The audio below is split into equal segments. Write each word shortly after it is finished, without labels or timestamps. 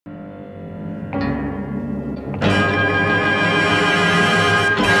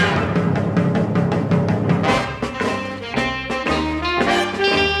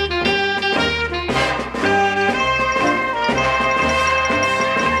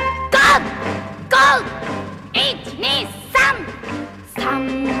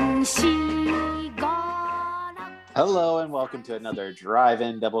welcome to another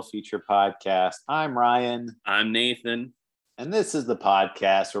Drive-In Double Feature podcast. I'm Ryan. I'm Nathan. And this is the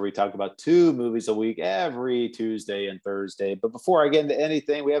podcast where we talk about 2 movies a week every Tuesday and Thursday. But before I get into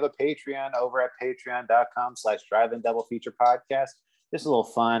anything, we have a Patreon over at patreon.com/Drive-In Double Feature podcast. This is a little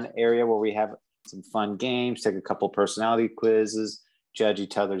fun area where we have some fun games, take a couple personality quizzes, judge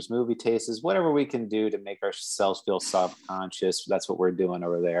each other's movie tastes, whatever we can do to make ourselves feel self-conscious. That's what we're doing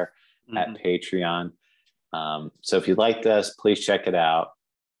over there at Patreon. So if you liked us, please check it out.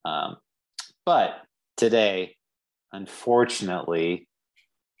 But today, unfortunately,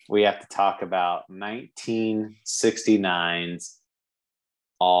 we have to talk about 1969's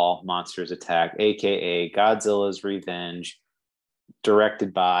All Monsters Attack, aka Godzilla's Revenge,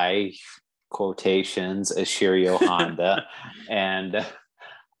 directed by quotations Ishiro Honda. And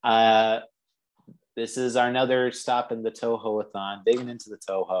this is another stop in the Toho-a-thon, digging into the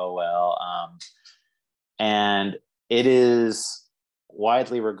Toho well. And it is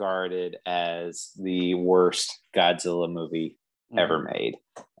widely regarded as the worst Godzilla movie ever made,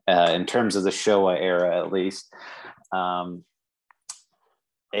 in terms of the Showa era, at least.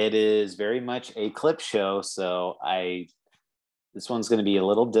 It is very much a clip show, so this one's going to be a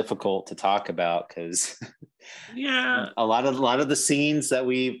little difficult to talk about because a lot of the scenes that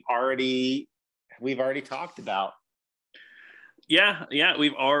we've already talked about. Yeah,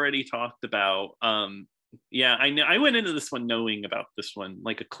 we've already talked about. I went into this one knowing about this one,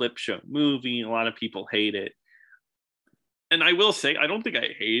 like a clip show movie. A lot of people hate it. And I will say, I don't think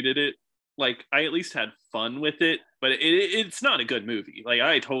I hated it. Like, I at least had fun with it, but it's not a good movie. Like,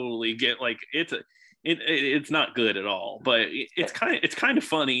 I totally get, like, it's not good at all, but it's kind of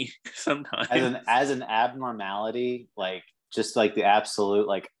funny sometimes. As an abnormality, like, just like the absolute,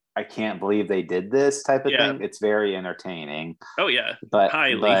 like, I can't believe they did this type of thing. It's very entertaining. Oh yeah.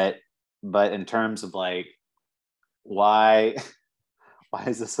 But in terms of like, why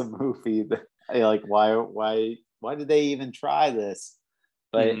is this a movie that, like, why did they even try this?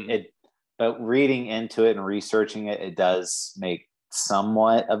 But but reading into it and researching it, it does make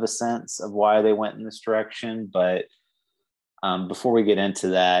somewhat of a sense of why they went in this direction. But before we get into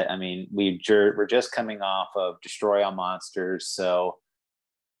that, I mean, we're just coming off of Destroy All Monsters, so,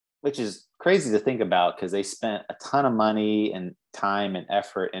 which is crazy to think about because they spent a ton of money and time and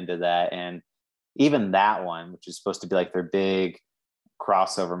effort into that. And even that one, which is supposed to be like their big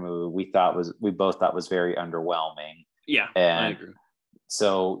crossover movie, we both thought was very underwhelming. Yeah, and I agree.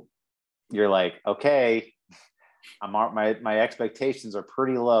 So you're like, okay, my expectations are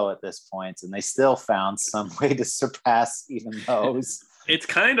pretty low at this point, and they still found some way to surpass even those. It's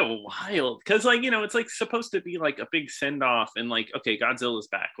kind of wild because, like, it's like supposed to be like a big send off, and like, okay, Godzilla's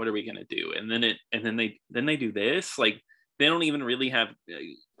back. What are we gonna do? And then they do this. Like, they don't even really have.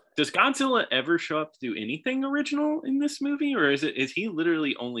 Does Godzilla ever show up to do anything original in this movie, or is he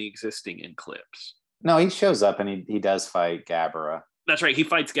literally only existing in clips? No, he shows up and he does fight Gabara. That's right. He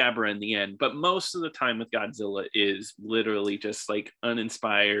fights Gabara in the end, but most of the time with Godzilla is literally just like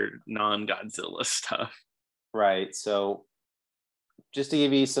uninspired, non-Godzilla stuff. Right. So, just to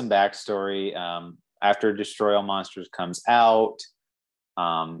give you some backstory, after Destroy All Monsters comes out,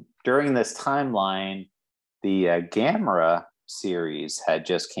 during this timeline, the Gamera series had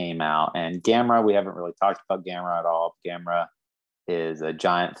just came out. And Gamera, we haven't really talked about Gamera at all. Gamera is a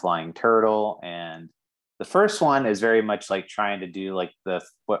giant flying turtle. And the first one is very much like trying to do like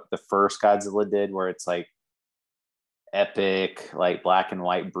what the first Godzilla did, where it's like epic, like black and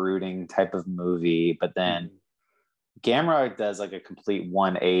white brooding type of movie. But then Gamera does like a complete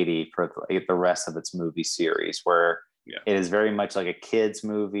 180 for the rest of its movie series, where it is very much like a kid's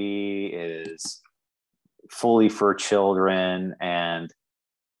movie. It is fully for children, and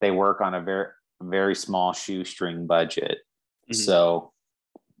they work on a very, very small shoestring budget. So,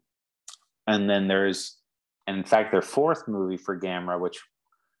 and then in fact, their 4th movie for Gamera, which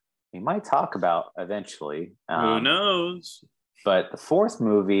we might talk about eventually. Who knows? But the 4th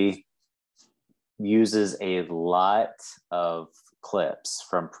movie uses a lot of clips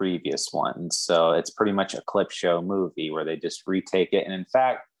from previous ones. So it's pretty much a clip show movie where they just retake it. And in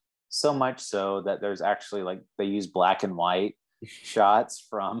fact, so much so that there's actually, like, they use black and white shots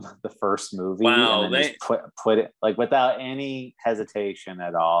from the first movie. Wow, and then just put it, like, without any hesitation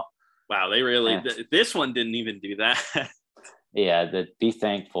at all. Wow, they really, this one didn't even do that. Yeah, be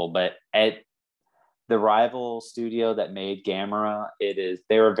thankful. But at the rival studio that made Gamera,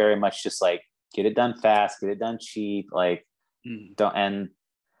 they were very much just like, get it done fast, get it done cheap, like, don't.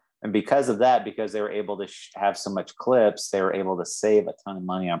 And because of that, because they were able to have so much clips, they were able to save a ton of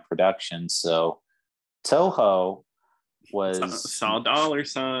money on production. So Toho saw dollar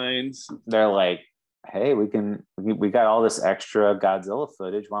signs. They're like, hey, we got all this extra Godzilla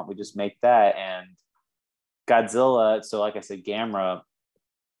footage. Why don't we just make that? And Godzilla, so like I said, Gamera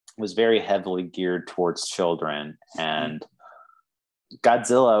was very heavily geared towards children, and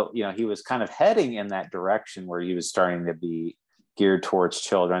Godzilla, he was kind of heading in that direction where he was starting to be geared towards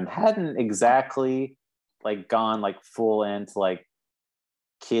children. Hadn't exactly like gone like full into like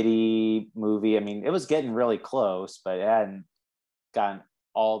kiddie movie. I mean, it was getting really close, but it hadn't gotten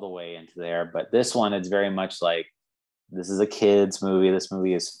all the way into there. But this one, it's very much like, this is a kids movie. This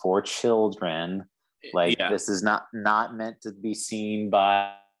movie is for children. Like, this is not meant to be seen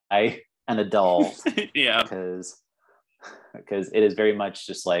by an adult. Yeah, because it is very much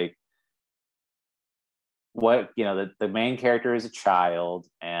just like, what, the main character is a child,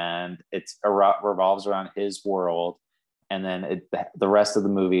 and it's revolves around his world, and then the rest of the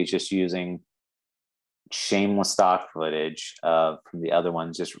movie is just using shameless stock footage from the other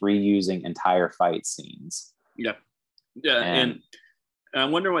ones, just reusing entire fight scenes. Yeah, and I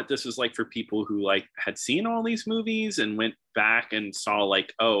wonder what this is like for people who like had seen all these movies and went back and saw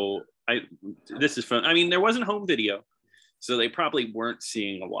like, oh, this is fun. I mean, there wasn't home video, so they probably weren't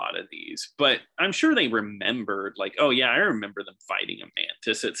seeing a lot of these, but I'm sure they remembered like, oh yeah, I remember them fighting a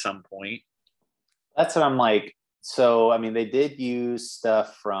mantis at some point. That's what I'm like. So, I mean, they did use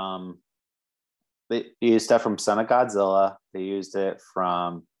stuff from Son of Godzilla. They used it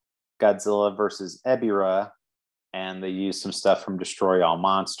from Godzilla versus Ebirah, and they used some stuff from Destroy All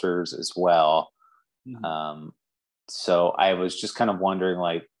Monsters as well. Mm-hmm. So I was just kind of wondering,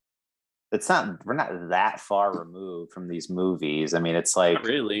 like, we're not that far removed from these movies. I mean, it's like not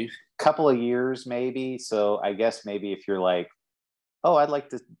really a couple of years maybe. So I guess maybe if you're like, oh, I'd like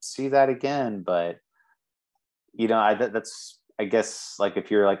to see that again, but that's, I guess, like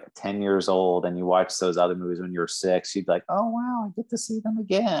if you're like 10 years old and you watch those other movies when you're 6, you'd be like, oh wow, I get to see them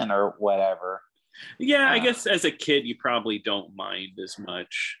again or whatever. Yeah, I guess as a kid you probably don't mind as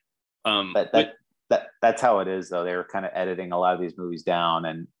much. But that's how it is though. They were kind of editing a lot of these movies down,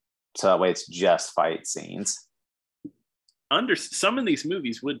 and so that way it's just fight scenes. Some of these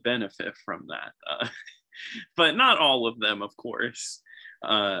movies would benefit from that, but not all of them, of course.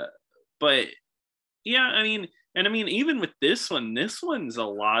 But yeah, I mean, even with this one's a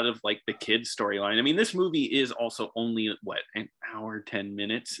lot of like the kids storyline. I mean, this movie is also only an hour, 10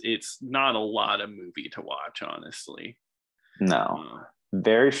 minutes. It's not a lot of movie to watch, honestly. No,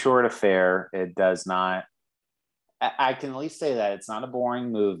 very short affair. It does not. I can at least say that it's not a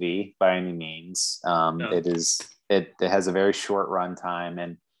boring movie by any means. No. It is. It has a very short runtime,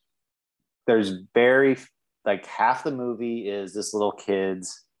 and there's like half the movie is this little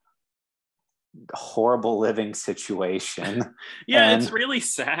kid's horrible living situation. Yeah, it's really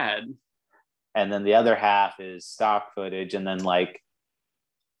sad. And then the other half is stock footage, and then like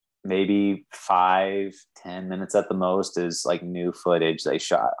maybe 5-10 minutes at the most is like new footage they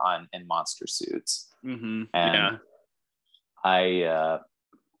shot in monster suits. Mm-hmm. And I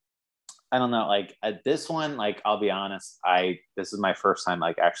don't know, like at this one, like I'll be honest, this is my first time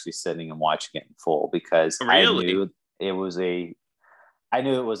like actually sitting and watching it in full, because really? I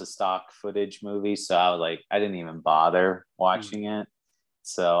knew it was a stock footage movie, so I was like, I didn't even bother watching it.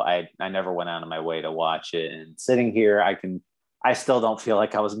 So I never went out of my way to watch it. And sitting here, I still don't feel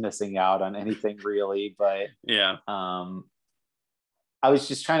like I was missing out on anything really, but yeah. I was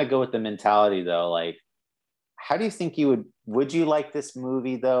just trying to go with the mentality though, like, how do you think would you like this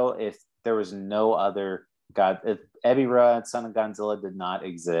movie though if there was no other if Ebirah and Son of Godzilla did not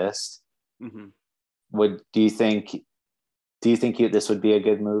exist? Mm-hmm. Do you think this would be a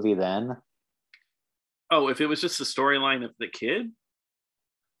good movie then? Oh, if it was just the storyline of the kid?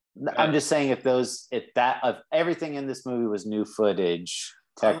 I'm just saying if everything in this movie was new footage,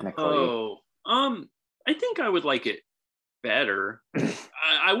 technically. I think I would like it better.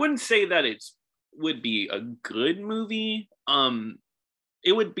 I wouldn't say that it would be a good movie.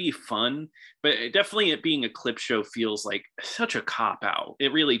 It would be fun, but definitely it being a clip show feels like such a cop out.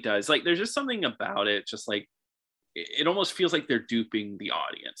 It really does. Like there's just something about it, just like it almost feels like they're duping the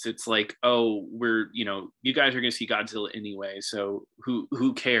audience. It's like, oh, you guys are going to see Godzilla anyway, so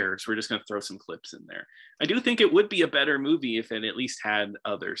who cares? We're just going to throw some clips in there. I do think it would be a better movie if it at least had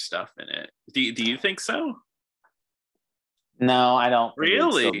other stuff in it. Do you think so? No, I don't.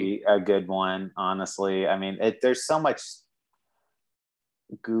 Really? It'd still be a good one, honestly. I mean, there's so much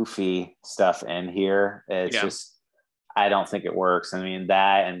goofy stuff in here. It's just, I don't think it works. I mean,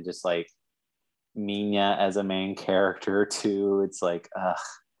 that and just like Minya as a main character too. It's like,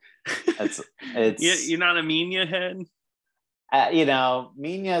 it's you're not a Minya head.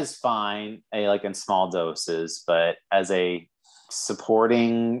 Minya is fine, like in small doses, but as a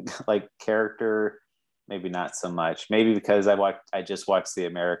supporting like character, maybe not so much. Maybe because I just watched the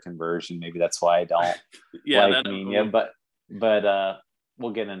American version. Maybe that's why I don't Yeah, like Minya. But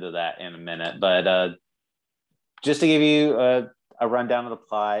we'll get into that in a minute. But just to give you a rundown of the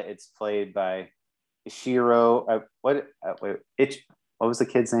plot, it's played by Ishiro. What was the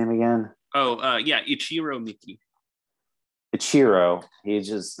kid's name again? Yeah, Ichiro Miki. Ichiro. He's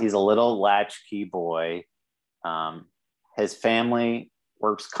a little latchkey boy. His family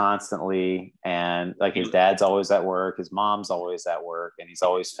works constantly, and like his dad's always at work, his mom's always at work, and he's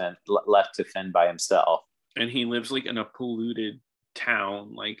always left to fend by himself. And he lives like in a polluted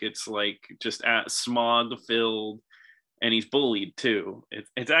town, like it's like just at smog filled, and he's bullied too.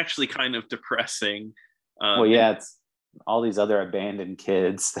 It's actually kind of depressing. Well, yeah, it's all these other abandoned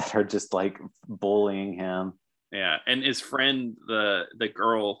kids that are just like bullying him. Yeah, and his friend, the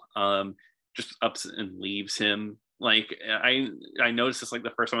girl, just ups and leaves him. Like I noticed this like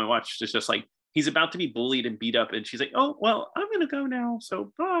the first time I watched. It's just like he's about to be bullied and beat up, and she's like, "Oh well, I'm gonna go now,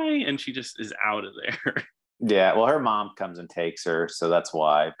 so bye," and she just is out of there. Yeah, well, her mom comes and takes her, so that's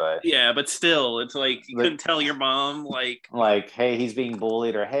why. But yeah, but still, it's like you couldn't tell your mom like, hey, he's being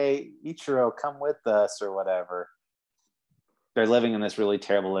bullied, or hey, Ichiro, come with us, or whatever. They're living in this really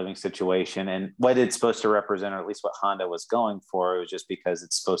terrible living situation, and what it's supposed to represent, or at least what Honda was going for, it was just because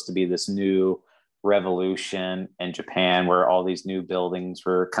it's supposed to be this new revolution in Japan where all these new buildings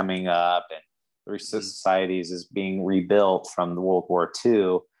were coming up and the societies is being rebuilt from the World War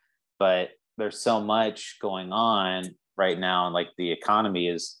II. But there's so much going on right now, and like the economy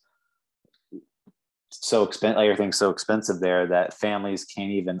is so expensive, everything's so expensive there that families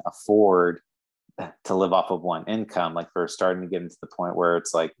can't even afford to live off of one income. Like we're starting to get into the point where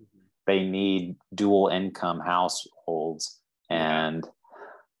it's like they need dual income households. And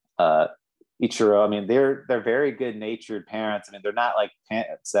Ichiro, I mean, they're very good natured parents. I mean, they're not like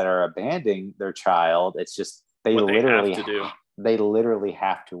parents that are abandoning their child. It's just they literally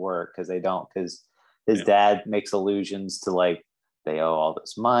have to work because his dad makes allusions to like they owe all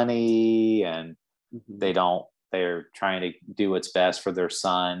this money and they're trying to do what's best for their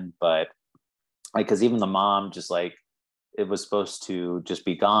son. But like, because even the mom just like it was supposed to just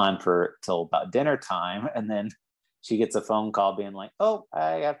be gone till about dinner time, and then she gets a phone call being like, "Oh,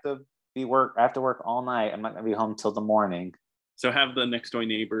 I have to work all night. I'm not gonna be home till the morning." So have the next door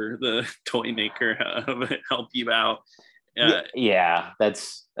neighbor, the toy maker, help you out. Yeah,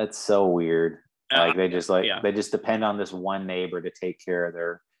 that's so weird. Like they just depend on this one neighbor to take care of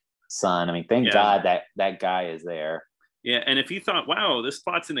their son. I mean, thank God that guy is there. Yeah, and if you thought, wow, this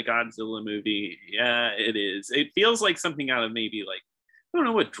plot's in a Godzilla movie, yeah, it is. It feels like something out of maybe like, I don't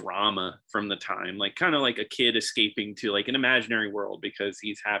know, what drama from the time, like kind of like a kid escaping to like an imaginary world because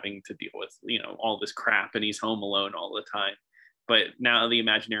he's having to deal with, all this crap and he's home alone all the time. But now the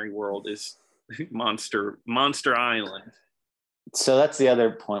imaginary world is Monster Island. So that's the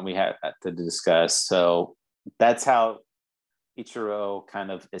other point we have to discuss. So that's how Ichiro kind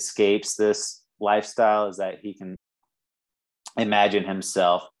of escapes this lifestyle, is that he can imagine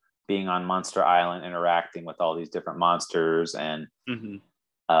himself being on Monster Island, interacting with all these different monsters. And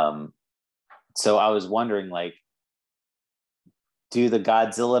so I was wondering, like, do the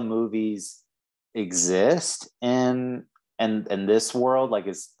Godzilla movies exist in this world? Like,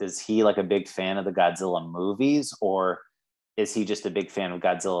 is he like a big fan of the Godzilla movies, or is he just a big fan of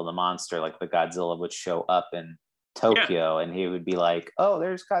Godzilla the monster? Like the Godzilla would show up in Tokyo and he would be like, "Oh,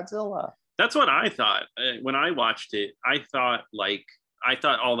 there's Godzilla." That's what I thought when I watched it. I thought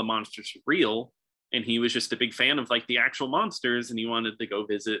all the monsters were real, and he was just a big fan of like the actual monsters, and he wanted to go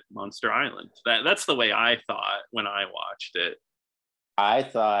visit Monster Island. That's the way I thought when I watched it. I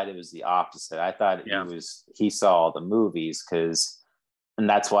thought it was the opposite. I thought he saw the movies and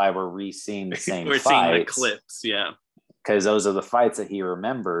that's why we're re-seeing the same we're fights. Seeing the clips, because those are the fights that he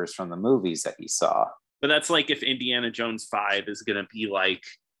remembers from the movies that he saw. But that's like if Indiana Jones 5 is going to be like,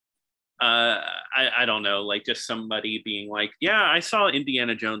 I don't know, like just somebody being like, yeah, I saw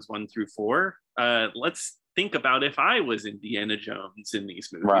Indiana Jones 1 through 4. Let's think about if I was Indiana Jones in these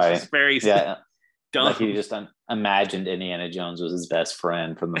movies. Right. It's very dumb. Like he just imagined Indiana Jones was his best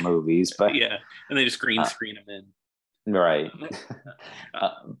friend from the movies. But and they just green screen him in. Right.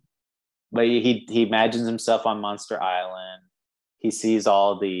 But he imagines himself on Monster Island. He sees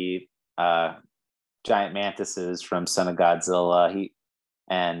all the giant mantises from Son of Godzilla.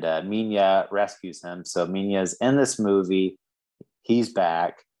 And Minya rescues him. So Minya's in this movie. He's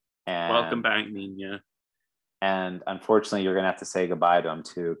back. And welcome back, Minya. And unfortunately, you're going to have to say goodbye to him,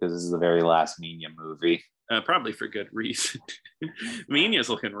 too, because this is the very last Minya movie. Probably for good reason. Minya's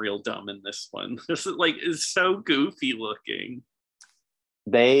looking real dumb in this one. This is so goofy looking.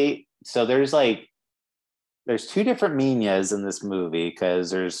 So there's like there's two different Minas in this movie because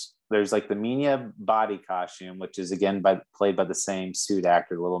there's like the Mina body costume, which is again played by the same suit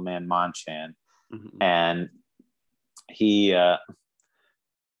actor, Little Man Monchan, Mm-hmm. and he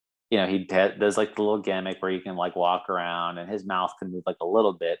he does like the little gimmick where you can like walk around and his mouth can move like a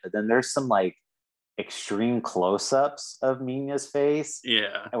little bit, but then there's some like extreme close-ups of Mina's face,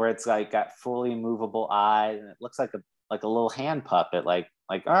 Yeah, where it's like got fully movable eyes and it looks like a little hand puppet, like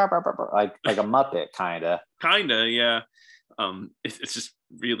a Muppet kind of. kinda. Yeah, it's just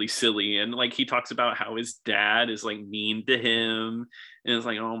really silly, and like he talks about how his dad is like mean to him, and it's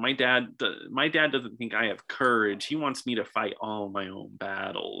like, oh, my dad doesn't think I have courage. He wants me to fight all my own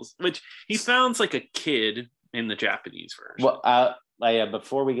battles, which he sounds like a kid in the Japanese version. Well,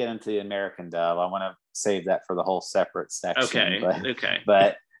 before we get into the American dub, I want to save that for the whole separate section. Okay, But okay.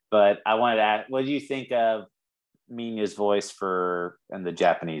 but I wanted to ask, what do you think of Mina's voice in the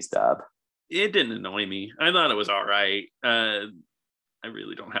Japanese dub? It didn't annoy me. I thought it was all right. I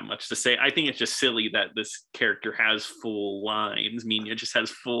really don't have much to say. I think it's just silly that this character has full lines. Mina just has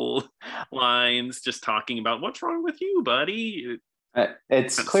full lines, just talking about what's wrong with you, buddy. It's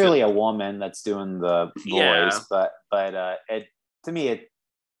That's clearly silly. a woman that's doing the voice, Yeah. but it to me it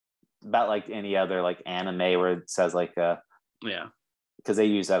about like any other like anime where it says like Yeah. because they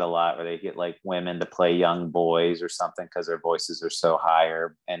use that a lot where they get like women to play young boys or something because their voices are so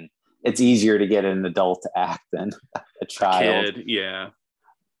higher, and it's easier to get an adult to act than a child. Kid. Yeah.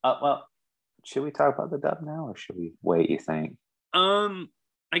 Well, should we talk about the dub now or should we wait, you think?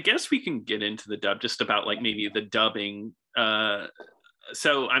 I guess we can get into the dub, just about like maybe the dubbing.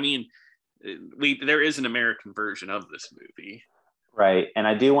 So I mean, there is an American version of this movie. Right. And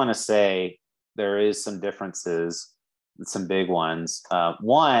I do want to say there is some differences, some big ones.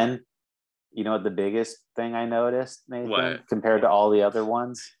 One, you know what the biggest thing I noticed, Nathan, What? compared to all the other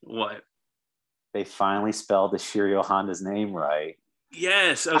ones? What? They finally spelled Shirio Honda's name right.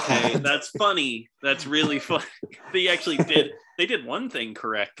 Yes. Okay, that's funny. That's really funny. They actually did. They did one thing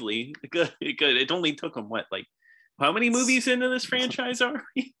correctly. Good. Good. It only took them what, like, how many movies into this franchise are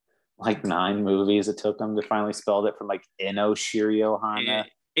we? Like 9 movies it took them to finally spell it from like Eno Shirio Honda.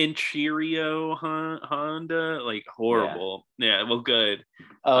 Incherio Honda, like horrible. Yeah. Well, good.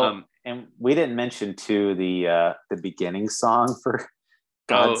 Oh, and we didn't mention too the beginning song for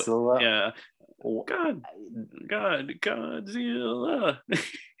Godzilla. Oh, yeah. Godzilla.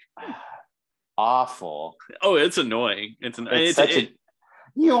 Awful. Oh, it's annoying. It's such a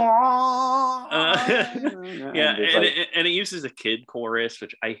yeah, like, and it uses a kid chorus,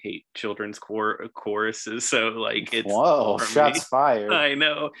 which I hate children's choruses. So like, it's whoa, shots fired. I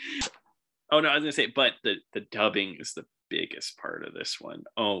know. Oh no, I was gonna say, but the dubbing is the biggest part of this one.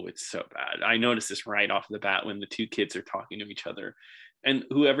 Oh, it's so bad. I noticed this right off the bat when the two kids are talking to each other, and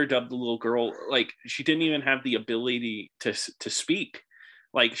whoever dubbed the little girl, like, she didn't even have the ability to speak.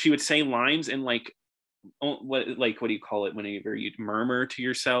 Like, she would say lines and like, what do you call it whenever you murmur to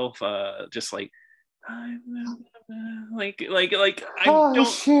yourself? Just like, like I don't.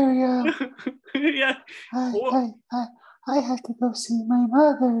 Shirio. Yeah. I have to go see my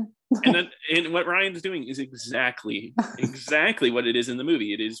mother. and what Ryan's doing is exactly what it is in the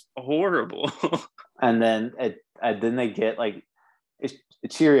movie. It is horrible. And then they get like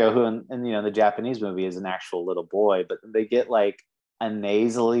Ichirio, who in the Japanese movie is an actual little boy, but they get like a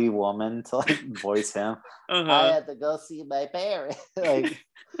nasally woman to like voice him. I had to go see my parents.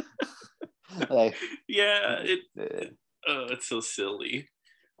 like Yeah, it's so silly.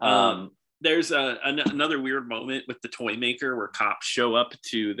 Um, There's another weird moment with the toy maker where cops show up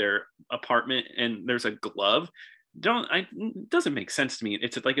to their apartment and there's a glove. It doesn't make sense to me.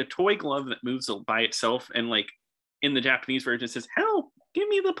 It's like a toy glove that moves by itself, and like in the Japanese version it says, "Help! Give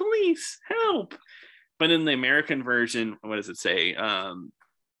me the police! Help!" But in the American version, what does it say?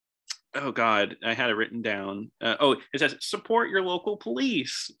 Oh God, I had it written down. It says, "Support your local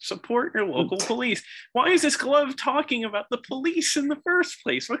police. Support your local police." Why is this glove talking about the police in the first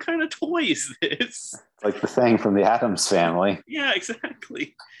place? What kind of toy is this? like the thing from the Addams Family. Yeah,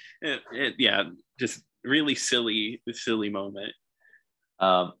 exactly. Yeah, just really silly moment.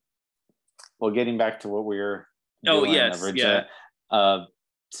 Well, getting back to what we were Oh, doing yes, originally. yeah.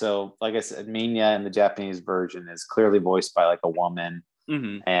 So, like I said, Minya in the Japanese version is clearly voiced by like a woman,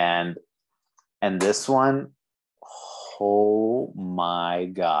 Mm-hmm. and this one, oh my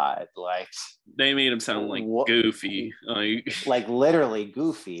God, like They made him sound like Goofy, like literally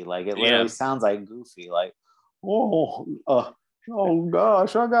Goofy, like it literally sounds like Goofy, like oh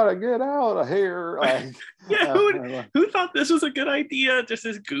gosh, I gotta get out of here. Like, yeah, who thought this was a good idea? Just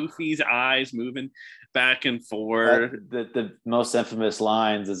as Goofy's eyes moving back and forth. The most infamous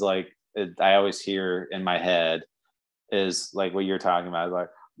lines is like, I always hear in my head is like what you're talking about, like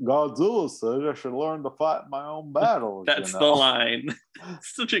Godzilla said I should learn to fight my own battles. That's the line.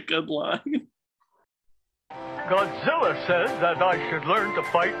 Such a good line. Godzilla says that I should learn to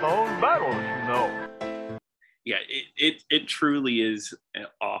fight my own battles, Yeah, it truly is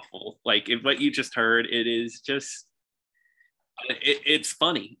awful. Like if what you just heard, it is just it's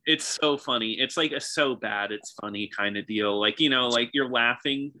funny. It's so funny. It's like a so bad it's funny kind of deal. Like, like you're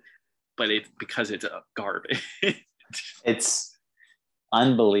laughing, but it's because it's garbage. It's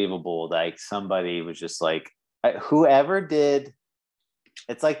unbelievable. Like somebody was just like, whoever did,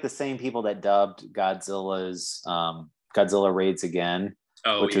 it's like the same people that dubbed Godzilla's Godzilla Raids Again,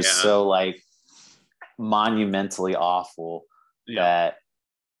 which was so like monumentally awful that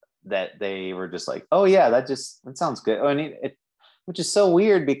they were just like, oh yeah, that sounds good. I mean, which is so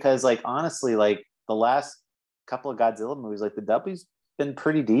weird because like honestly, like the last couple of Godzilla movies, like the dub's been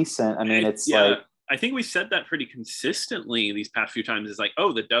pretty decent. I mean, it's like, I think we said that pretty consistently these past few times. Is like,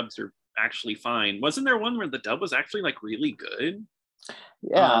 oh, the dubs are actually fine. Wasn't there one where the dub was actually like really good?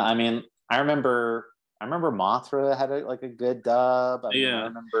 Yeah, I mean, I remember Mothra had a good dub. I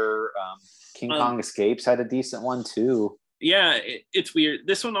remember King Kong Escapes had a decent one too. Yeah, it's weird.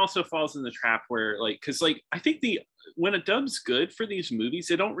 This one also falls in the trap where because I think when a dub's good for these movies,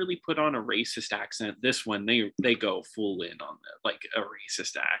 they don't really put on a racist accent. This one, they go full in on a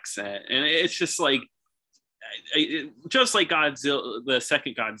racist accent, and it's just like, just like Godzilla, the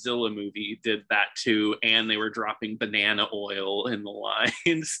second Godzilla movie did that too, and they were dropping banana oil in the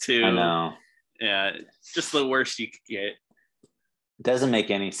lines too. I know. Yeah, just the worst you could get. It doesn't make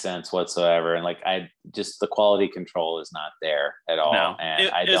any sense whatsoever, and the quality control is not there at all. No,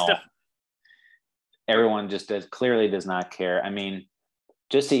 and everyone just clearly does not care. I mean,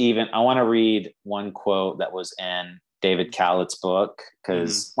 I want to read one quote that was in David Callett's book,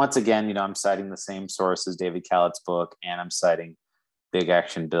 because once again, I'm citing the same source as David Callett's book, and I'm citing Big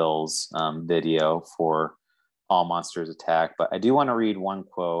Action Bill's video for All Monsters Attack. But I do want to read one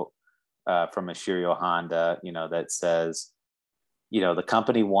quote from Ishiro Honda, that says, the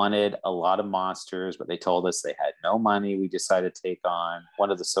company wanted a lot of monsters, but they told us they had no money. We decided to take on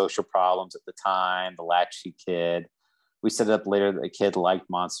one of the social problems at the time, the latchkey kid. We set it up later that the kid liked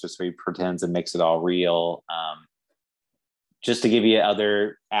monsters, so he pretends and makes it all real. Just to give you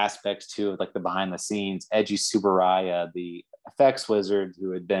other aspects too, of the behind the scenes, Eiji Tsuburaya, the effects wizard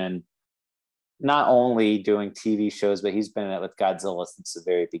who had been not only doing TV shows, but he's been in it with Godzilla since the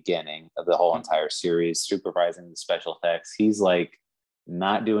very beginning of the whole entire series, supervising the special effects. He's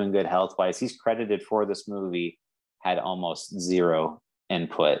not doing good health-wise. He's credited for this movie, had almost zero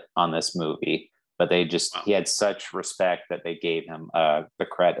input on this movie, but he had such respect that they gave him the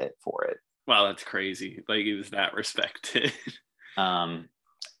credit for it. Wow, that's crazy. He was that respected. I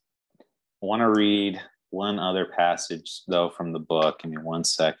want to read one other passage though from the book. Give me 1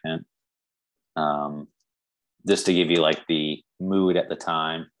 second. Just to give you the mood at the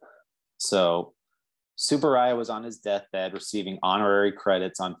time. So Tsuburaya was on his deathbed, receiving honorary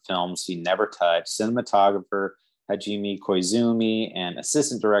credits on films he never touched. Cinematographer Hajime Koizumi and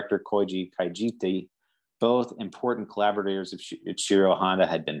assistant director Koji Kaijiti, both important collaborators of Ishiro Honda,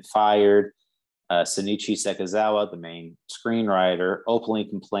 had been fired. Shinichi Sekizawa, the main screenwriter, openly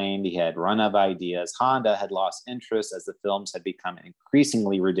complained he had run out of ideas. Honda had lost interest as the films had become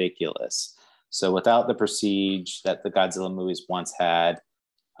increasingly ridiculous. So without the prestige that the Godzilla movies once had,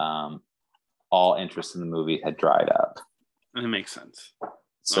 all interest in the movie had dried up. That makes sense.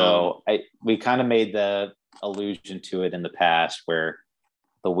 So we kind of made the allusion to it in the past where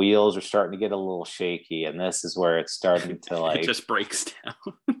the wheels are starting to get a little shaky, and this is where it's starting to it just breaks down.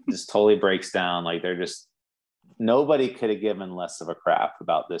 Just totally breaks down. Nobody could have given less of a crap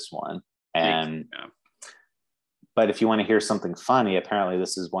about this one. And but if you want to hear something funny, apparently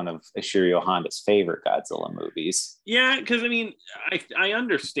this is one of Ishiro Honda's favorite Godzilla movies. Yeah, because I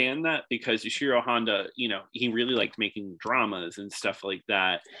understand that, because Ishiro Honda, he really liked making dramas and stuff like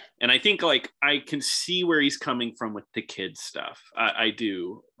that. And I think I can see where he's coming from with the kids stuff. I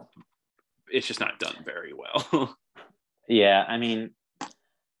do. It's just not done very well. Yeah, I mean,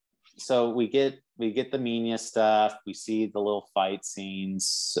 so we get the Minya stuff. We see the little fight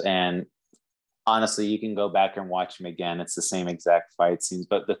scenes, and honestly, you can go back and watch them again. It's the same exact fight scenes.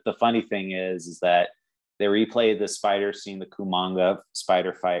 But the funny thing is that they replay the spider scene, the Kumanga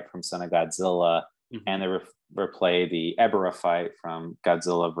spider fight from Son of Godzilla, and they replay the Ebirah fight from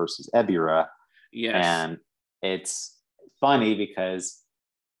Godzilla versus Ebirah. Yes. And it's funny because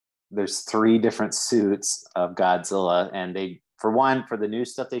there's 3 different suits of Godzilla, and for the new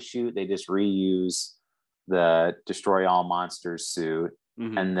stuff they shoot, they just reuse the Destroy All Monsters suit.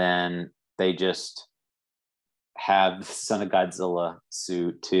 and then they just have the Son of Godzilla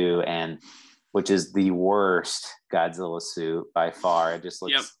suit too, and which is the worst Godzilla suit by far. It just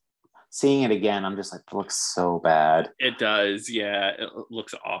looks, seeing it again, I'm just like, it looks so bad. It does, yeah. It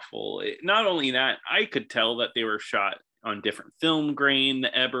looks awful. Not only that, I could tell that they were shot on different film grain. The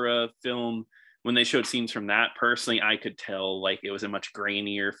Ebirah film, when they showed scenes from that, personally, I could tell like it was a much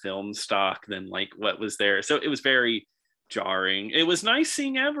grainier film stock than like what was there. So it was very jarring. It was nice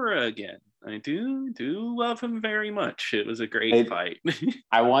seeing Ebirah again. I do love him very much. It was a great fight.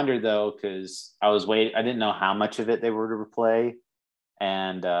 I wonder though, because I didn't know how much of it they were to replay.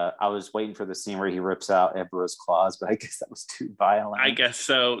 And I was waiting for the scene where he rips out Ebirah's claws, but I guess that was too violent. I guess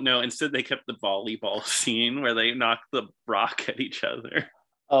so. No, instead they kept the volleyball scene where they knocked the rock at each other.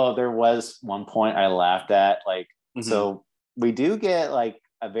 Oh, there was one point I laughed at. Like, so we do get like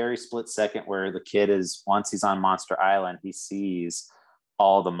a very split second where the kid is, once he's on Monster Island, he sees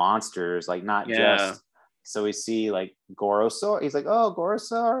all the monsters, like not just, so we see like Gorosaurus. He's like, oh,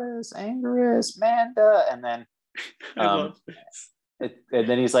 Gorosaurus, Anguirus, Manda. And then, and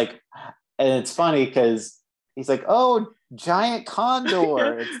then he's like, and it's funny because he's like, oh, giant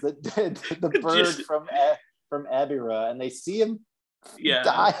condor. It's the bird from Ebirah, and they see him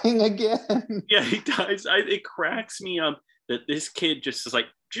dying again. Yeah, he dies. It cracks me up that this kid just is like,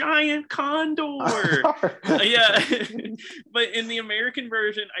 giant condor. Yeah. But in the American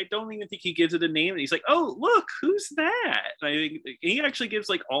version, I don't even think he gives it a name. And he's like, oh, look, who's that? And I think he actually gives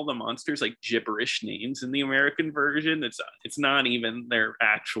like all the monsters like gibberish names in the American version. It's not even their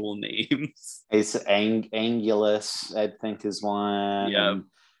actual names. It's Angulus, I think, is one. Yeah.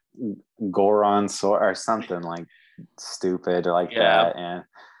 Goron or something like stupid like that.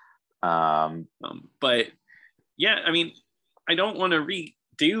 And but yeah, I mean, I don't want to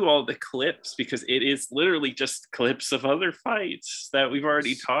redo all the clips because it is literally just clips of other fights that we've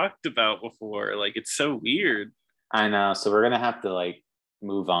already talked about before. Like, it's so weird. I know. So we're gonna have to like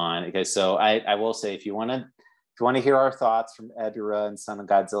move on. Okay, so I will say, if you want to hear our thoughts from Ebirah and Son of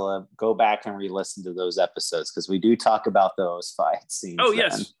Godzilla, go back and re-listen to those episodes because we do talk about those fight scenes. Oh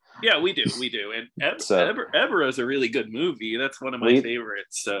yes. Yeah, we do. And Ebirah is a really good movie. That's one of my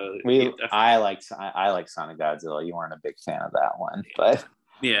favorites. So I like Son of Godzilla. You weren't a big fan of that one, but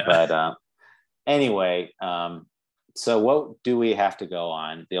anyway, so what do we have to go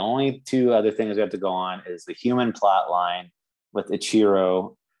on? The only two other things we have to go on is the human plot line with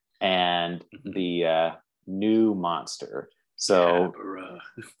Ichiro and the new monster. So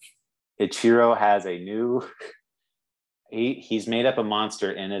Ichiro has a new. He's made up a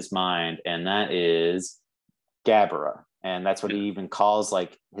monster in his mind, and that is Gabara. And that's what he even calls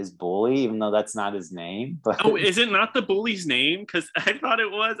like his bully, even though that's not his name. But is it not the bully's name? Because I thought it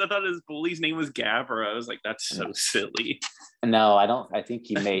was. I thought his bully's name was Gabara. I was like, that's so silly. No, I don't. I think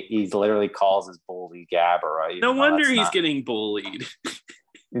he literally calls his bully Gabara. No wonder he's getting bullied.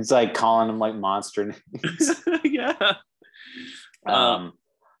 He's like calling him like monster names. Yeah.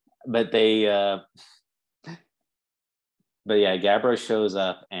 But yeah, Gabara shows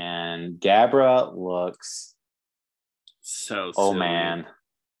up, and Gabara looks so silly. Oh man.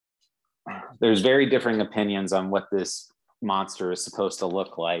 There's very differing opinions on what this monster is supposed to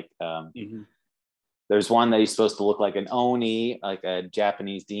look like. There's one that he's supposed to look like an Oni, like a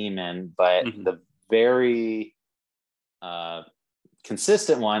Japanese demon, but the very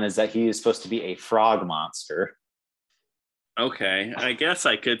consistent one is that he is supposed to be a frog monster. Okay, I guess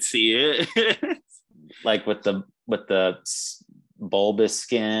I could see it. Like with the bulbous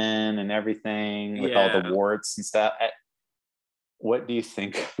skin and everything, with all the warts and stuff. What do you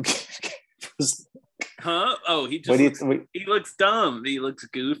think? Huh? Oh, he looks dumb. He looks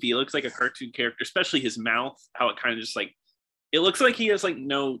goofy. He looks like a cartoon character, especially his mouth, how it kind of just like, it looks like he has like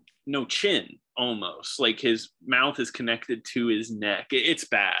no chin almost. Like his mouth is connected to his neck. It's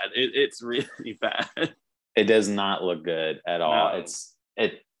bad. It's really bad. It does not look good at all. No.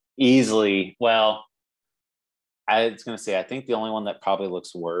 It easily, well, I was going to say, I think the only one that probably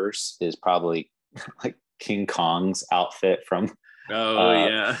looks worse is probably like King Kong's outfit from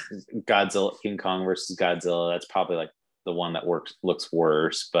Godzilla, King Kong versus Godzilla. That's probably like the one that looks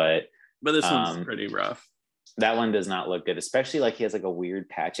worse, but this one's pretty rough. That one does not look good, especially like he has like a weird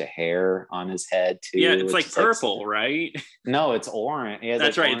patch of hair on his head too. Yeah, it's like purple, right? No, it's orange.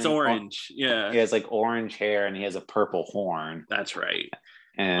 That's right, it's orange. Yeah, he has like orange hair and he has a purple horn. That's right.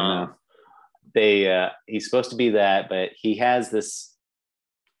 And he's supposed to be that, but he has this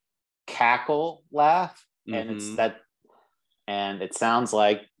cackle laugh, and it's that, and it sounds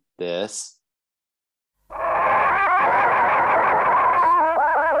like this.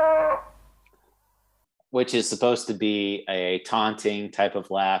 which is supposed to be a taunting type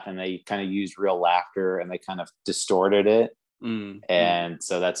of laugh, and they kind of used real laughter and they kind of distorted it. And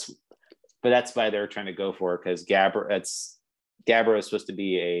so that's why they're trying to go for it, because Gabra is supposed to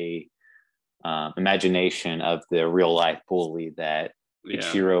be a imagination of the real life bully that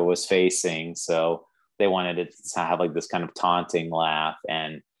Ichiro was facing. So they wanted it to have like this kind of taunting laugh,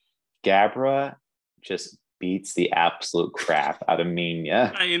 and Gabra just beats the absolute crap out of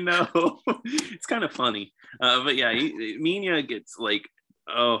Minya. I know. It's kind of funny. But yeah, Minya gets like,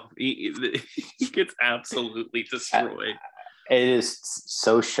 he gets absolutely destroyed. It is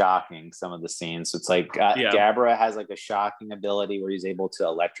so shocking, some of the scenes. It's like Gabra has like a shocking ability where he's able to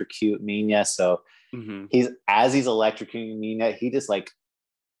electrocute Minya. So he's electrocuting Minya, he just like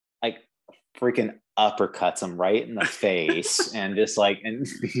freaking uppercuts him right in the face and just like, and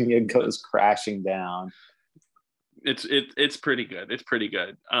Minya goes crashing down. It's pretty good. It's pretty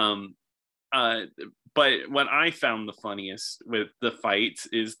good. But what I found the funniest with the fights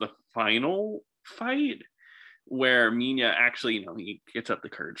is the final fight, where Minya actually, he gets up the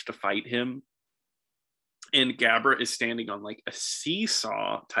courage to fight him, and Gabra is standing on like a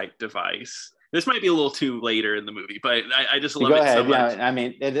seesaw type device. This might be a little too later in the movie, but I just love it so much. Yeah, I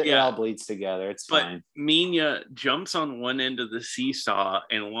mean, it all bleeds together. It's fine. But Minya jumps on one end of the seesaw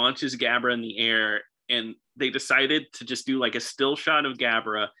and launches Gabra in the air, and they decided to just do like a still shot of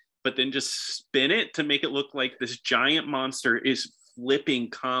Gabra, but then just spin it to make it look like this giant monster is flipping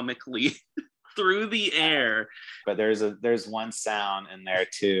comically through the air. But there's one sound in there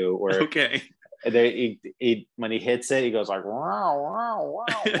too where when he hits it, he goes like wow wow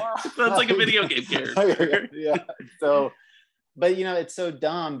wow wow. That's like a video game character. Yeah. So, but it's so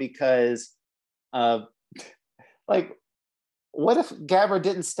dumb because like, what if Gabra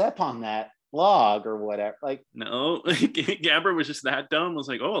didn't step on that log or whatever? Like, no, Gabra was just that dumb. Was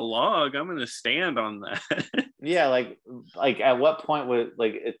like, oh, a log, I'm gonna stand on that. Yeah, like at what point would,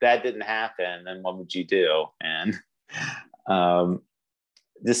 like, if that didn't happen, then what would you do? And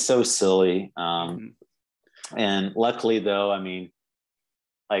just so silly. And luckily though, I mean,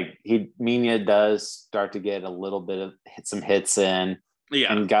 like Minya does start to get a little bit of some hits in.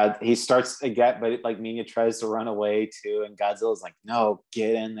 Yeah. And he starts to get, but like Minya tries to run away too, and Godzilla's like, no,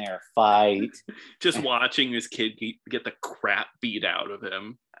 get in there, fight. Just watching this kid get the crap beat out of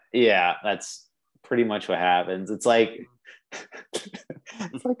him. Yeah, that's pretty much what happens. It's like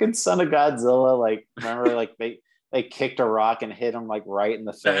fucking Son of Godzilla, like, remember, like they kicked a rock and hit him like right in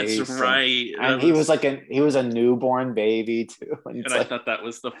the face. That's right. And he was a newborn baby too. And I thought that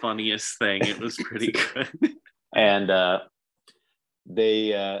was the funniest thing. It was pretty good. And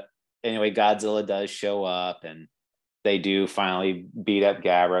anyway, Godzilla does show up, and they do finally beat up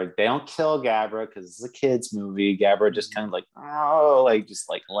Gabra. They don't kill Gabra because it's a kid's movie. Gabra just kind of like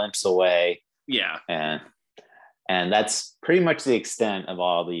just limps away. Yeah. And that's pretty much the extent of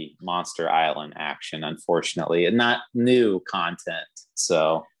all the Monster Island action, unfortunately, and not new content.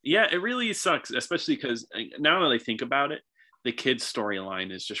 So yeah, it really sucks, especially because now that I think about it, the kid's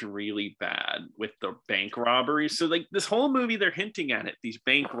storyline is just really bad with the bank robberies. So like this whole movie, they're hinting at it, these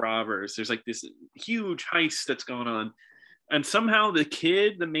bank robbers. There's like this huge heist that's going on. And somehow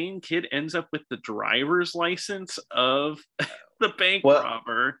the main kid ends up with the driver's license of the bank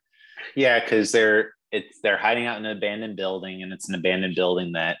robber. Yeah, because they're hiding out in an abandoned building, and it's an abandoned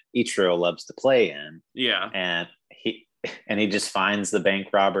building that Ichiro loves to play in. Yeah. And he just finds the bank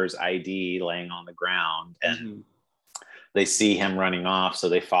robber's ID laying on the ground, and they see him running off, so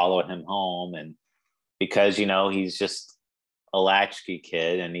they follow him home. And because he's just a latchkey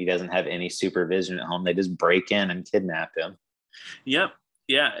kid and he doesn't have any supervision at home, they just break in and kidnap him. Yep.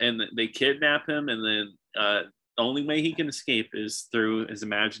 Yeah, and they kidnap him, and then the only way he can escape is through his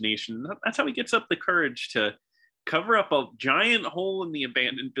imagination. That's how he gets up the courage to cover up a giant hole in the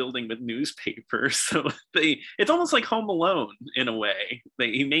abandoned building with newspapers. So it's almost like Home Alone in a way.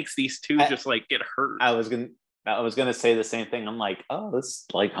 He makes these two just like get hurt. I was gonna say the same thing. I'm like, oh, this is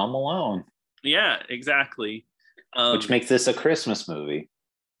like Home Alone. Yeah, exactly. Which makes this a Christmas movie.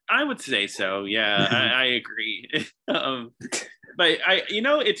 I would say so. Yeah, I agree. But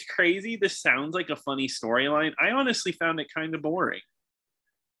it's crazy. This sounds like a funny storyline. I honestly found it kind of boring.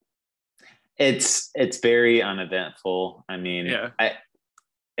 It's very uneventful. I mean,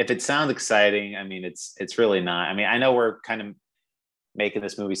 if it sounds exciting, I mean, it's really not. I mean, I know we're kind of making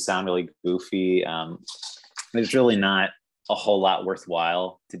this movie sound really goofy. There's really not a whole lot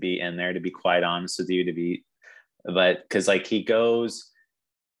worthwhile to be in there, to be quite honest with you, but because like he goes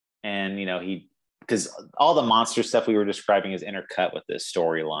and because all the monster stuff we were describing is intercut with this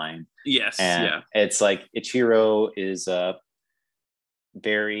storyline. Yes. And yeah. It's like Ichiro is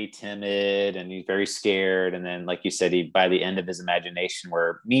very timid and he's very scared. And then, like you said, he by the end of his imagination,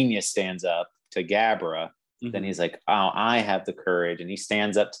 where Minya stands up to Gabra, then he's like, "Oh, I have the courage," and he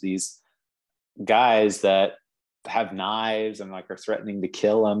stands up to these guys that have knives and like are threatening to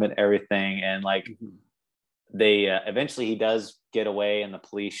kill him and everything. And like they eventually he does get away, and the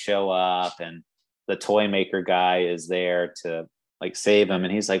police show up, and the toy maker guy is there to like save him.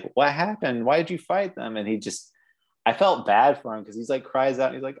 And he's like, "What happened? Why did you fight them?" And he just, I felt bad for him because he's like cries out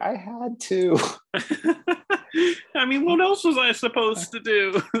and he's like, "I had to." I mean, what else was I supposed to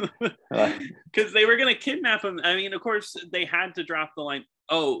do? Because they were going to kidnap him. I mean, of course, they had to drop the line,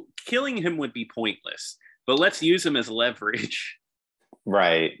 "Oh, killing him would be pointless, but let's use him as leverage."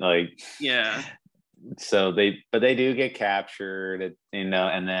 Right. Like, yeah. So they do get captured, and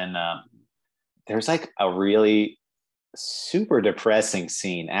then there's like a really super depressing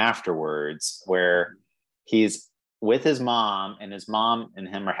scene afterwards where he's with his mom, and his mom and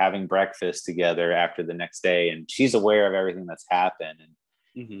him are having breakfast together after the next day, and she's aware of everything that's happened,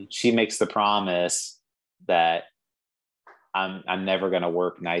 and she makes the promise that I'm never going to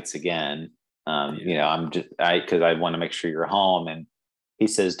work nights again. I'm just because I want to make sure you're home. And he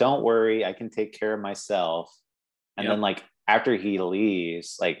says, "Don't worry, I can take care of myself." And then like after he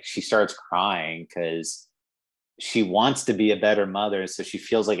leaves, like she starts crying because she wants to be a better mother, so she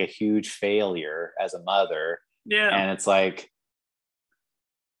feels like a huge failure as a mother. Yeah. And it's like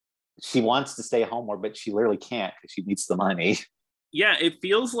she wants to stay home more, but she literally can't because she needs the money. Yeah, it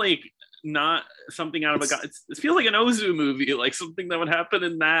feels like not something out of it feels like an Ozu movie, like something that would happen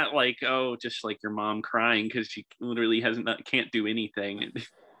in that, like, oh, just like your mom crying because she literally can't do anything.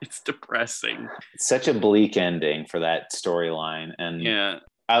 It's depressing. It's such a bleak ending for that storyline. And yeah,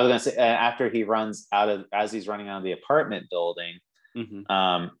 I was gonna say after he runs out of, as he's running out of the apartment building,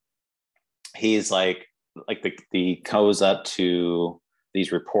 he's like he goes up to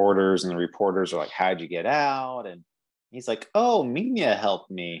these reporters, and the reporters are like, "How'd you get out?" And he's like, "Oh, Minya helped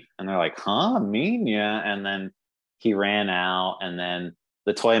me." And they're like, "Huh, Minya?" And then he ran out, and then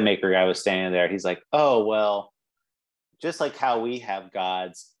the toy maker guy was standing there. He's like, "Oh, well, just like how we have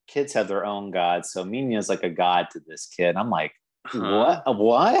gods, kids have their own gods. So Minya is like a god to this kid." I'm like, "What?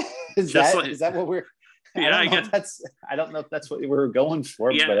 What is that? Like, is that what we're?" Yeah, I don't know if that's what we were going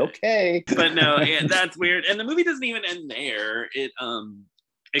for, but okay. But no, yeah, that's weird. And the movie doesn't even end there. It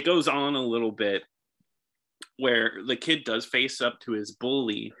goes on a little bit where the kid does face up to his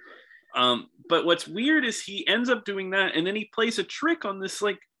bully. But what's weird is he ends up doing that, and then he plays a trick on this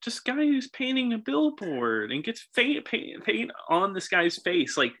like just guy who's painting a billboard and gets paint on this guy's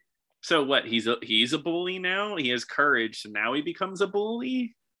face. Like, so what? He's a bully now. He has courage, so now he becomes a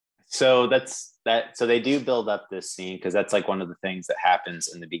bully. So that's that. So they do build up this scene because that's like one of the things that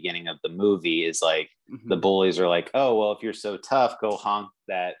happens in the beginning of the movie is like the bullies are like, "Oh, well, if you're so tough, go honk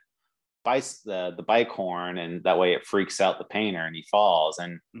that the bike horn, and that way it freaks out the painter and he falls."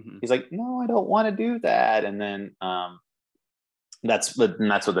 And he's like, "No, I don't want to do that." And then that's what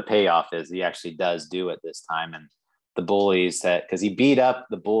the payoff is. He actually does do it this time, and the bullies that, because he beat up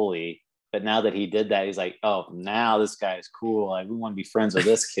the bully, but now that he did that, he's like, "Oh, now this guy is cool. Like, we want to be friends with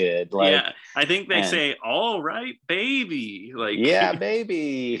this kid." Like, yeah, I think they say, "All right, baby." Like, yeah,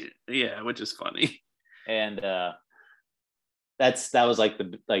 baby. Yeah, which is funny. And that was like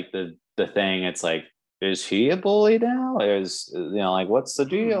the thing. It's like, is he a bully now? Is, like, what's the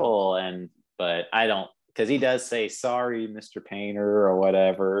deal? But I don't, because he does say, "Sorry, Mr. Painter," or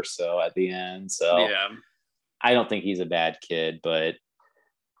whatever. So at the end, yeah, I don't think he's a bad kid, but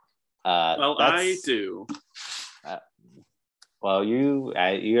well, I do. Well, you're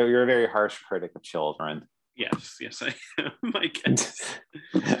a very harsh critic of children. Yes, I am. I guess.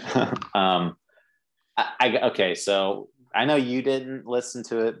 Okay, so I know you didn't listen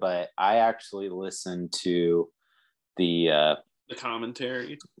to it, but I actually listened to the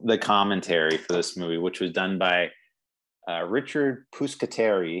commentary for this movie, which was done by Richard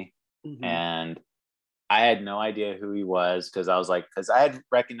Puscateri, and I had no idea who he was because I had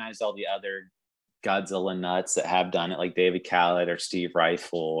recognized all the other Godzilla nuts that have done it, like David Khaled or Steve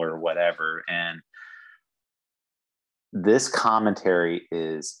Reifel or whatever, and this commentary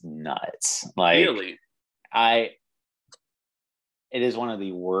is nuts. Like, really? It is one of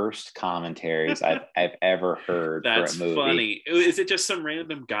the worst commentaries I've ever heard. That's for a movie. Funny. Is it just some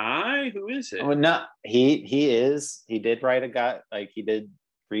random guy? Who is it? Well, no, he did write a guy, like he did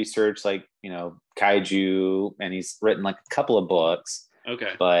research, like, kaiju, and he's written like a couple of books.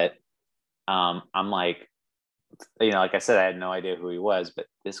 Okay. But I'm like, like I said, I had no idea who he was, but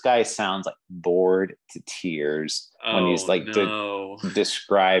this guy sounds like bored to tears when he's like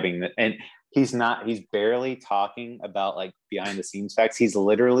describing that. And he's barely talking about like behind the scenes facts. He's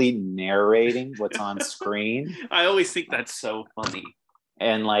literally narrating what's on screen. I always think that's so funny.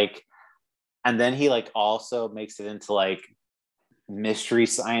 And like, and then he like also makes it into like mystery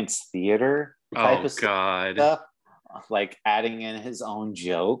science theater type of stuff, like adding in his own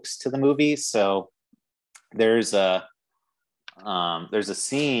jokes to the movie. So there's a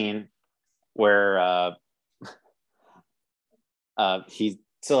scene where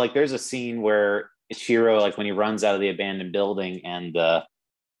there's a scene where Ichiro, like when he runs out of the abandoned building and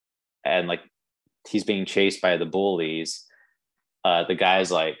like he's being chased by the bullies, the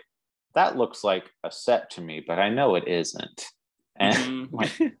guy's like, that looks like a set to me, but I know it isn't. And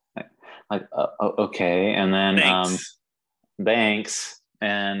okay. And then thanks.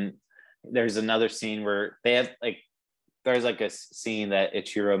 And there's another scene where they have like, there's like a scene that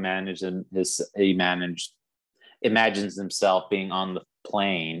Ichiro imagines himself being on the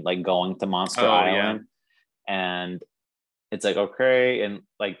plane, like going to Monster Island. Yeah. And it's like, okay. And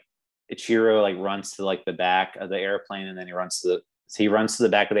like Ichiro like runs to like the back of the airplane, and then he runs to the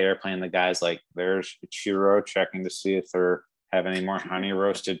back of the airplane. And the guy's like, there's Ichiro checking to see if they're have any more honey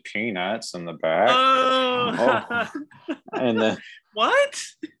roasted peanuts in the back. Oh. And then what?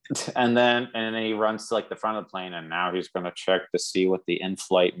 And then he runs to like the front of the plane, and now he's going to check to see what the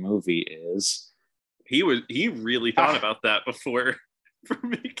in-flight movie is. He really thought about that before for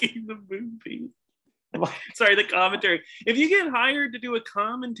making the movie. Sorry, the commentary. If you get hired to do a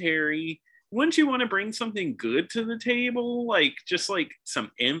commentary, wouldn't you want to bring something good to the table? Like just like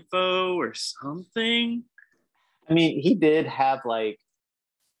some info or something? I mean, he did have like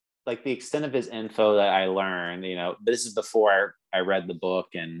the extent of his info that I learned, you know, this is before I read the book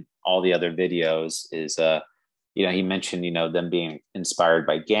and all the other videos, is you know, he mentioned, you know, them being inspired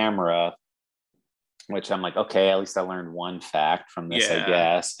by Gamera, which I'm like, okay, at least I learned one fact from this, I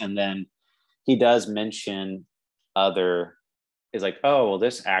guess. And then he does mention is like, oh, well,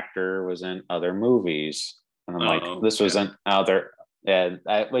 this actor was in other movies. And I'm like, this was in other,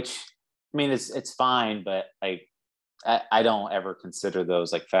 which, I mean, it's fine, but like, I don't ever consider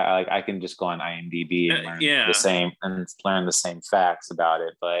those like like I can just go on IMDb and learn the same facts about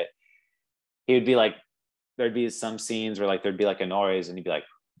it. But he would be like, there'd be some scenes where like there'd be like a noise, and he'd be like,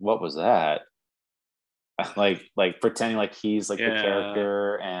 "What was that?" like pretending like he's like the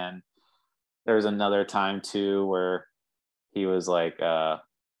character. And there was another time too where he was like,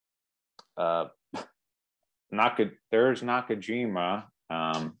 there's Nakajima.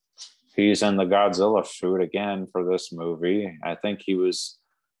 He's in the Godzilla suit again for this movie. I think he was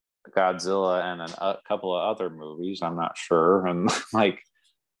Godzilla and a couple of other movies. I'm not sure. And like,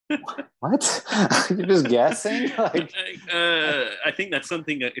 what? You're just guessing? Like, I think that's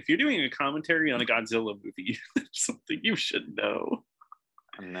something that if you're doing a commentary on a Godzilla movie, that's something you should know.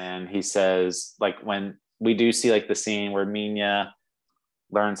 And then he says, like, when we do see like the scene where Minya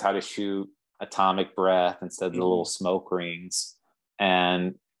learns how to shoot atomic breath instead of the little smoke rings,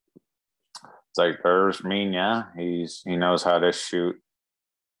 and it's like, there's Minya. He knows how to shoot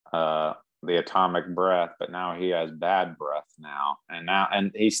the atomic breath, but now he has bad breath now.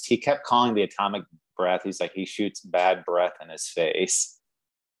 And he kept calling the atomic breath. He's like, he shoots bad breath in his face.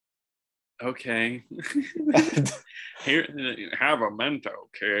 Okay. Here, have a mento,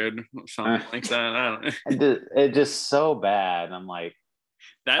 kid. Something like that. I don't know. It's just so bad. I'm like,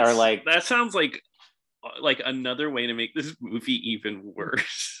 that sounds like another way to make this movie even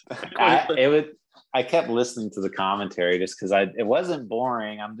worse. I kept listening to the commentary just because it wasn't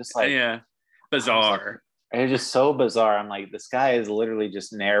boring. I'm just like, bizarre. It was just so bizarre. I'm like, this guy is literally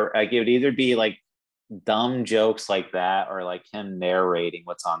just like, it would either be like dumb jokes like that, or like him narrating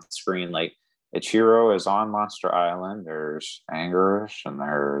what's on screen. Like, Ichiro is on Monster Island. There's Anguirus and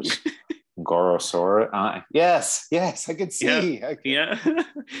there's Gorosaurus. Yes, I could see.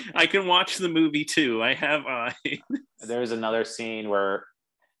 I can watch the movie too. I have eyes. There's another scene where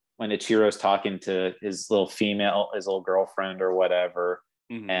when Ichiro's talking to his little girlfriend or whatever,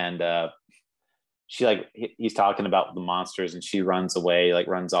 and he's talking about the monsters, and she runs away, like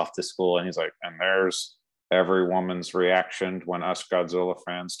runs off to school, and he's like, and there's every woman's reaction when us Godzilla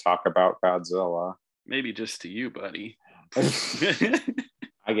fans talk about Godzilla. Maybe just to you, buddy.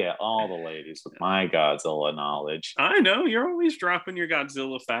 I get all the ladies with my Godzilla knowledge. I know, you're always dropping your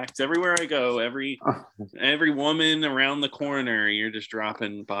Godzilla facts everywhere I go. Every woman around the corner, you're just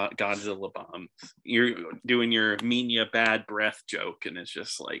dropping Godzilla bombs. You're doing your Minya bad breath joke, and it's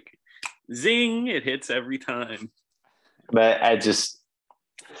just like, zing! It hits every time. But I just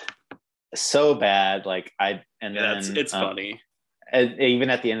so bad. Like it's funny. Even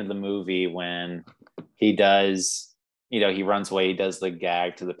at the end of the movie when he does. You know, he runs away, he does the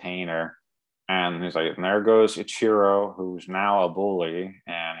gag to the painter, And he's like, and there goes Ichiro, who's now a bully,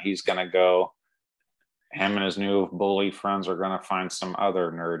 and he's gonna go. Him and his new bully friends are gonna find some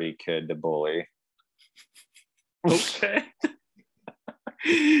other nerdy kid to bully. Okay.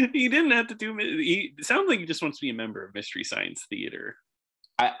 He didn't have to do. He sounds like he just wants to be a member of Mystery Science Theater.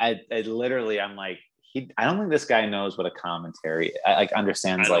 I literally, I'm like, I don't think this guy knows what a commentary.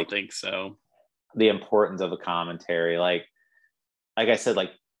 Understands. I don't think so. The importance of a commentary, like I said,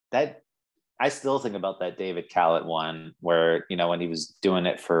 like that. I still think about that David Callett one where, when he was doing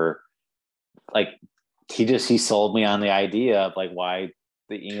it for, like, he sold me on the idea of like why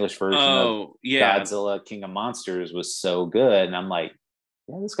the English version of Godzilla King of Monsters was so good, and I'm like,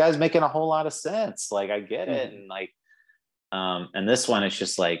 yeah, this guy's making a whole lot of sense. Like, I get it, and like, and this one is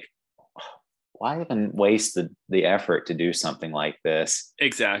just like, why even waste the effort to do something like this?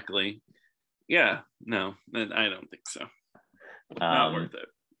 Exactly. Yeah. No, I don't think so. Not worth it.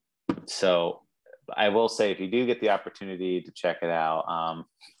 So I will say, if you do get the opportunity to check it out,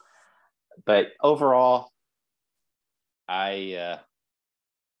 but overall, I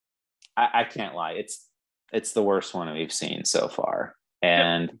can't lie. It's the worst one we've seen so far.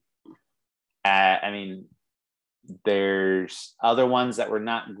 And I mean, there's other ones that were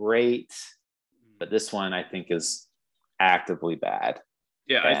not great, but this one I think is actively bad.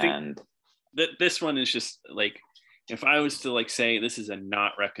 Yeah, I think that this one is just like, if I was to like say this is a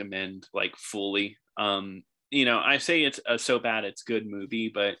not recommend like fully, I say it's a so bad it's good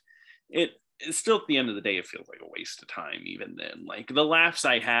movie, but it's still, at the end of the day, it feels like a waste of time. Even then, like the laughs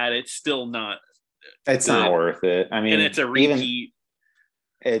I had, it's still not. It's good. Not worth it. I mean, and it's a repeat.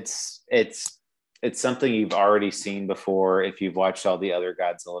 It's something you've already seen before if you've watched all the other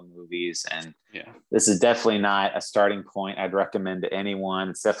Godzilla movies, and this is definitely not a starting point I'd recommend to anyone.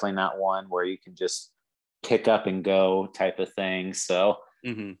 It's definitely not one where you can just pick up and go type of thing. So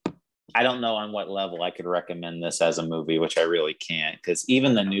I don't know on what level I could recommend this as a movie, which I really can't, because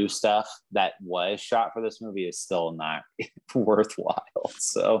even the new stuff that was shot for this movie is still not worthwhile.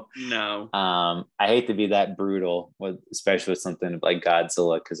 So no, I hate to be that brutal, especially with something like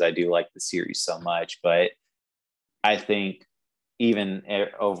Godzilla, because I do like the series so much. But I think even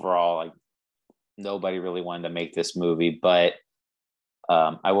overall, like, nobody really wanted to make this movie. But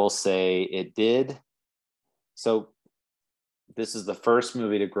I will say it did. So this is the first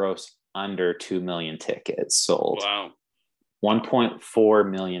movie to gross under 2 million tickets sold. Wow. 1.4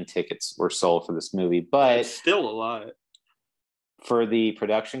 million tickets were sold for this movie, but it's still a lot. For the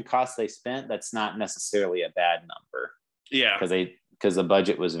production costs they spent, that's not necessarily a bad number. Yeah. Because the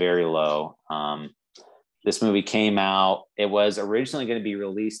budget was very low. This movie came out, it was originally going to be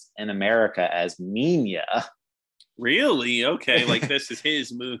released in America as Minya. Really? Okay, like this is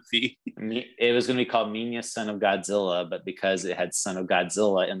his movie. It was going to be called Minya, Son of Godzilla, but because it had Son of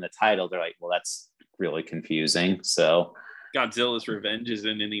Godzilla in the title, they're like, well, that's really confusing. So Godzilla's revenge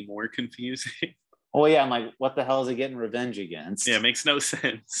isn't any more confusing. Oh yeah, I'm like, what the hell is he getting revenge against? Yeah, it makes no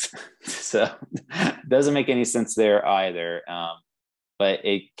sense. So doesn't make any sense there either. But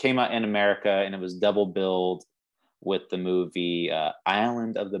it came out in America and it was double billed with the movie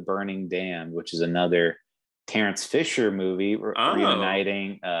Island of the Burning Damned, which is another Terrence Fisher movie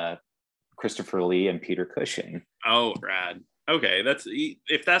reuniting Christopher Lee and Peter Cushing. Oh, rad. Okay,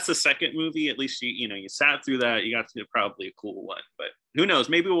 if that's the second movie, at least you sat through that. You got to do probably a cool one, but who knows?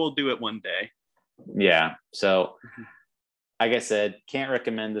 Maybe we'll do it one day. Yeah. So, like I said, can't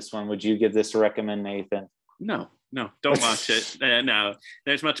recommend this one. Would you give this a recommend, Nathan? No, don't watch it. No,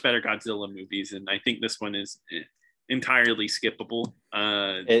 there's much better Godzilla movies, and I think this one is entirely skippable.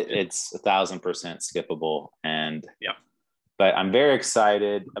 It's 1,000% skippable, and yeah. But I'm very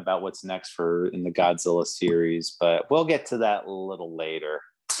excited about what's next in the Godzilla series, but we'll get to that a little later.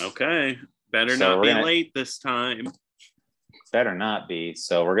 Okay, better not be late this time. Better not be.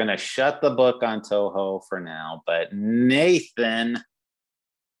 So we're going to shut the book on Toho for now. But Nathan,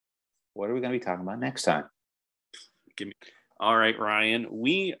 what are we going to be talking about next time? All right, Ryan.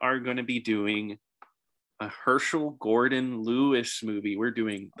 We are going to be doing a Herschel Gordon Lewis movie. We're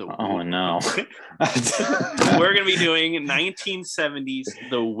doing Oh, no. We're going to be doing 1970s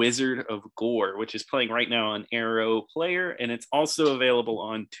The Wizard of Gore, which is playing right now on Arrow Player, and it's also available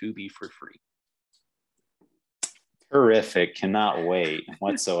on Tubi for free. Terrific. Cannot wait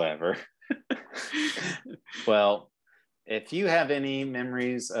whatsoever. Well, if you have any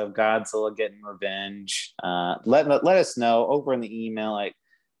memories of Godzilla getting revenge, let us know over in the email at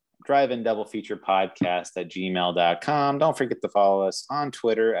driveindoublefeaturepodcast@gmail.com. Don't forget to follow us on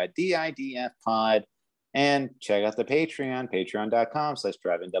Twitter at DIDFpod and check out the Patreon,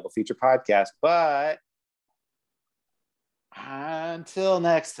 patreon.com/driveindoublefeaturepodcast. But until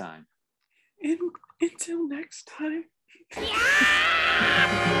next time. Until next time.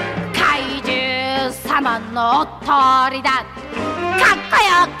 怪獣様の鳥だ。かっこ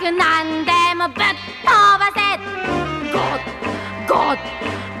よくなんでもぶっ飛ばせ。ゴッゴッ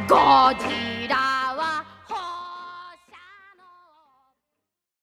ゴジ